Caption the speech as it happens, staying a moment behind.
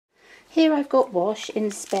Here I've got Wash in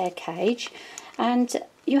the spare cage, and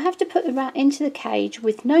you have to put the rat into the cage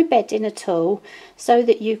with no bedding at all so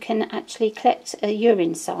that you can actually collect a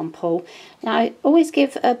urine sample. Now I always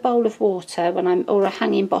give a bowl of water or a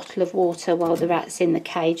hanging bottle of water while the rat's in the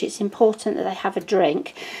cage. It's important that they have a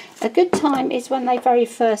drink. A good time is when they very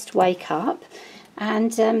first wake up,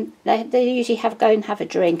 and they usually go and have a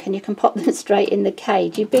drink, and you can pop them straight in the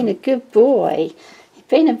cage. You've been a good boy.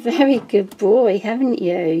 Been a very good boy, haven't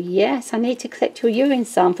you? Yes, I need to collect your urine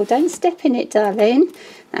sample. Don't step in it, darling.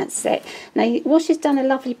 That's it. Now, Wash has done a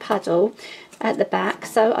lovely puddle at the back.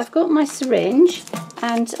 So I've got my syringe,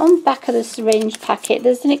 and on the back of the syringe packet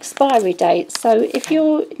there's an expiry date. So if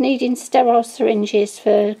you're needing sterile syringes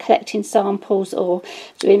for collecting samples or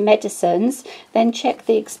doing medicines, then check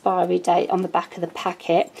the expiry date on the back of the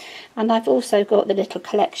packet. And I've also got the little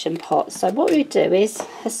collection pot. So what we do is,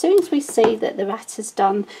 as soon as we see that the rat has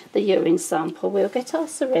done the urine sample, we'll get our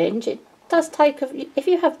syringe. It does take, if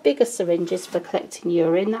you have bigger syringes for collecting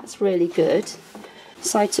urine, that's really good.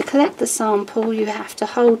 So to collect the sample, you have to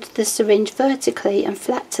hold the syringe vertically and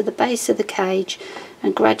flat to the base of the cage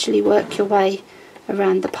and gradually work your way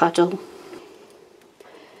around the puddle.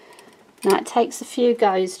 Now it takes a few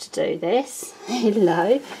goes to do this.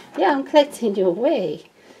 Hello. Yeah, I'm collecting your wee.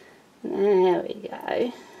 There we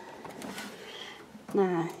go.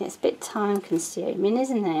 Now, it's a bit time consuming,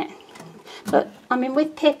 isn't it? But, I mean,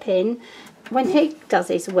 with Pippin, when he does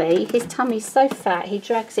his wee, his tummy's so fat he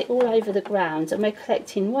drags it all over the ground, and we're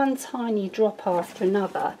collecting one tiny drop after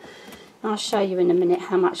another. I'll show you in a minute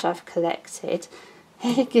how much I've collected.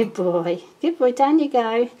 Good boy. Good boy, down you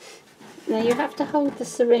go. Now you have to hold the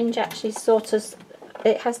syringe actually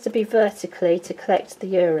it has to be vertically to collect the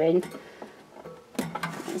urine.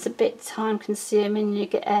 It's a bit time consuming, you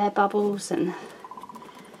get air bubbles, and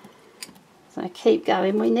so keep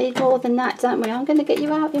going. We need more than that, don't we? I'm going to get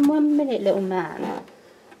you out in 1 minute, little man.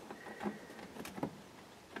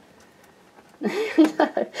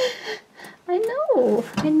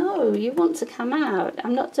 I know, you want to come out.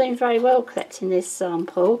 I'm not doing very well collecting this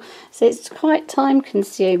sample, so it's quite time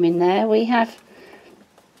consuming there. We have,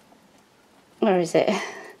 where is it?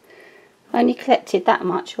 I only collected that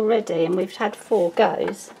much already, and we've had 4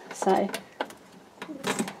 goes. So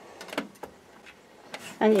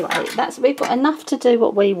anyway, we've got enough to do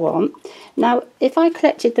what we want. Now, if I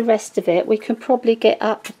collected the rest of it, we can probably get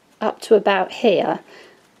up to about here.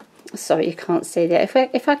 Sorry, you can't see that.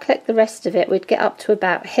 If I collect the rest of it, we'd get up to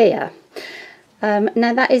about here.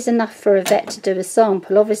 Now, that is enough for a vet to do a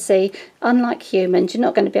sample. Obviously, unlike humans, you're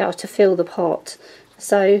not going to be able to fill the pot.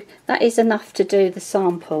 So that is enough to do the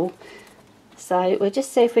sample. So we'll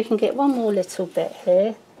just see if we can get one more little bit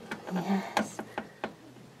here. Yes.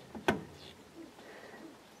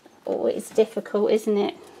 Oh, it's difficult, isn't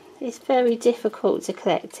it? It's very difficult to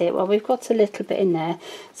collect it. Well, we've got a little bit in there.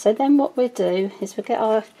 So then what we'll do is we'll get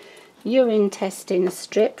our urine testing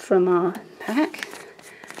strip from our pack.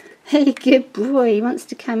 Hey, good boy. He wants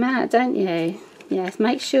to come out, don't you? Yes,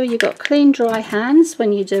 make sure you've got clean, dry hands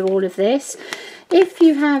when you do all of this. If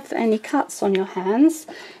you have any cuts on your hands,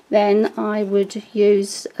 then I would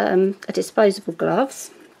use a disposable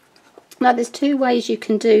gloves. Now, there's 2 ways you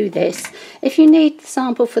can do this. If you need the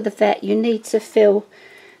sample for the vet, you need to fill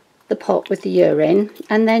the pot with the urine,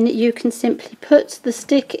 and then you can simply put the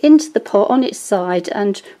stick into the pot on its side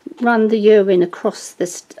and run the urine across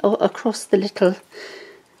the little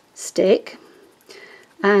stick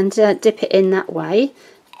and dip it in that way.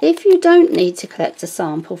 If you don't need to collect a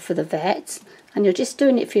sample for the vet and you're just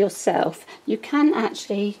doing it for yourself, you can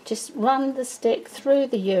actually just run the stick through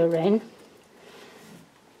the urine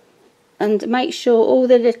and make sure all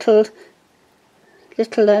the little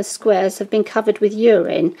squares have been covered with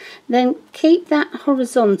urine. Then keep that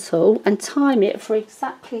horizontal and time it for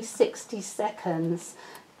exactly 60 seconds,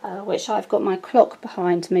 which I've got my clock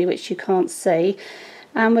behind me, which you can't see,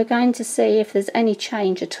 and we're going to see if there's any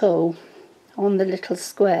change at all on the little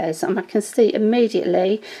squares. And I can see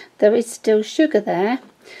immediately there is still sugar there,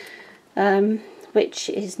 which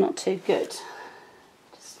is not too good.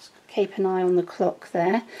 Just keep an eye on the clock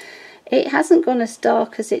there. It hasn't gone as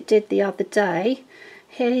dark as it did the other day.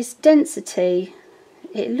 His density,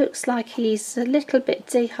 it looks like he's a little bit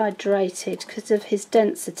dehydrated because of his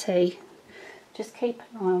density. Just keep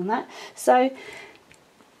an eye on that. So,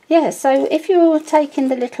 yeah, so if you're taking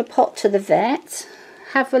the little pot to the vet,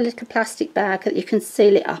 have a little plastic bag that you can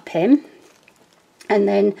seal it up in. And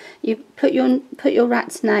then you put your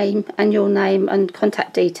rat's name and your name and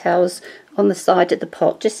contact details on the side of the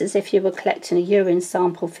pot, just as if you were collecting a urine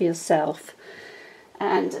sample for yourself.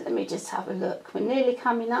 And let me just have a look. We're nearly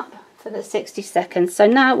coming up for the 60 seconds. So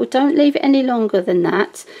now we don't leave it any longer than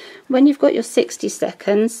that. When you've got your 60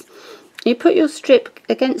 seconds, you put your strip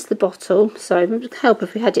against the bottle. So it would help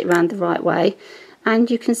if we had it around the right way, and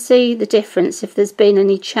you can see the difference if there's been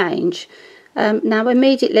any change. Now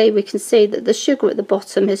immediately we can see that the sugar at the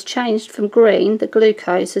bottom has changed from green, the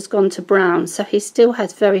glucose has gone to brown, so he still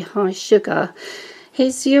has very high sugar.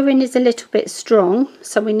 His urine is a little bit strong,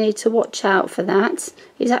 so we need to watch out for that.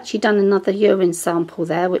 He's actually done another urine sample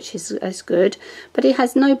there, which is good, but he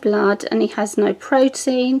has no blood and he has no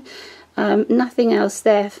protein, nothing else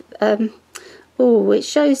there. Oh, it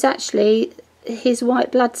shows actually his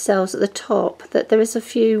white blood cells at the top, that there is a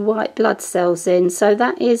few white blood cells in, so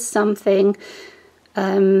that is something.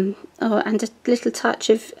 And a little touch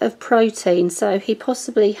of protein, so he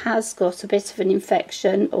possibly has got a bit of an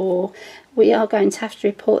infection, or we are going to have to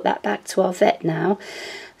report that back to our vet now.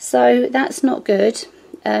 So that's not good.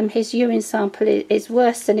 His urine sample is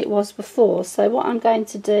worse than it was before, so what I'm going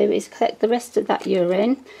to do is collect the rest of that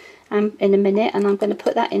urine in a minute, and I'm going to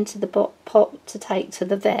put that into the pot to take to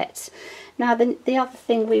the vet. Now the other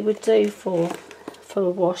thing we would do for a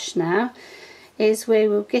wash now is we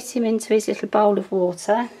will get him into his little bowl of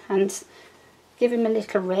water and give him a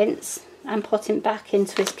little rinse and put him back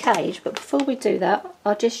into his cage. But before we do that,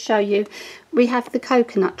 I'll just show you, we have the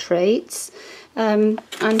coconut treats, and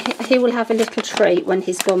he will have a little treat when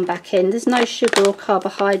he's gone back in. There's no sugar or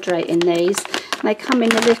carbohydrate in these. They come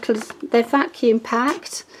in a little, they're vacuum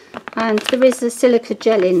packed, and there is a silica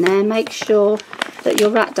gel in there. Make sure that your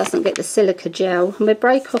rat doesn't get the silica gel. And we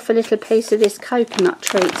break off a little piece of this coconut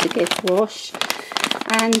treat to give Wash,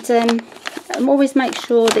 and always make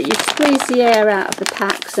sure that you squeeze the air out of the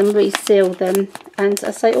packs and reseal them. And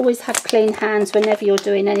I say, always have clean hands whenever you're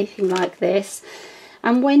doing anything like this.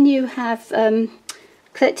 And when you have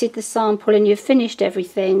collected the sample and you've finished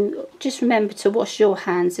everything, just remember to wash your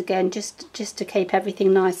hands again, just to keep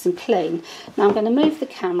everything nice and clean. Now I'm going to move the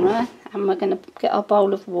camera, and we're going to get our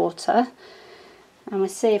bowl of water, and we'll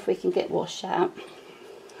see if we can get Wash out.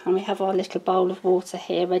 And we have our little bowl of water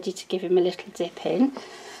here ready to give him a little dip in.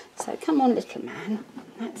 So come on, little man,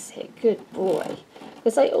 that's it, good boy.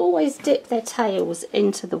 Because they always dip their tails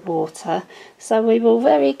into the water, so we will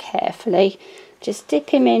very carefully just dip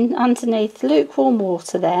him in underneath lukewarm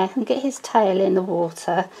water there and get his tail in the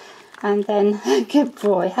water. And then, good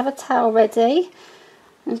boy, have a towel ready,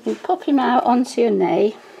 and you can pop him out onto your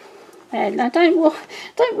knee. And now don't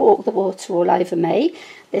walk the water all over me,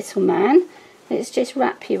 little man. Let's just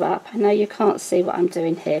wrap you up. I know you can't see what I'm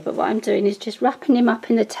doing here, but what I'm doing is just wrapping him up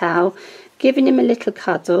in a towel, giving him a little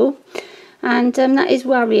cuddle. And that is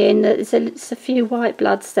worrying that there's a few white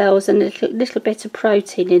blood cells and a little bit of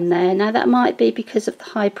protein in there. Now that might be because of the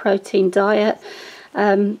high protein diet,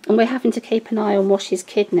 and we're having to keep an eye on Wash's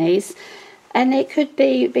kidneys. And it could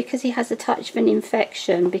be because he has a touch of an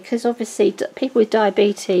infection, because obviously people with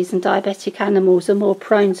diabetes and diabetic animals are more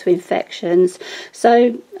prone to infections.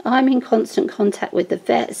 So I'm in constant contact with the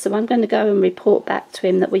vet, so I'm going to go and report back to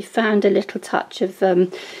him that we found a little touch of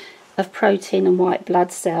protein and white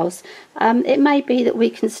blood cells. It may be that we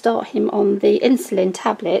can start him on the insulin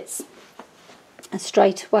tablets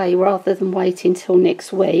straight away rather than wait until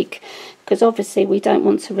next week, because obviously we don't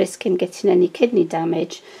want to risk him getting any kidney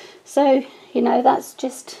damage. So, you know, that's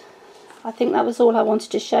just, I think that was all I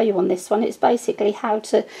wanted to show you on this one. It's basically how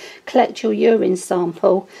to collect your urine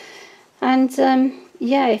sample. And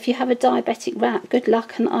yeah, if you have a diabetic rat, good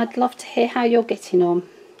luck, and I'd love to hear how you're getting on.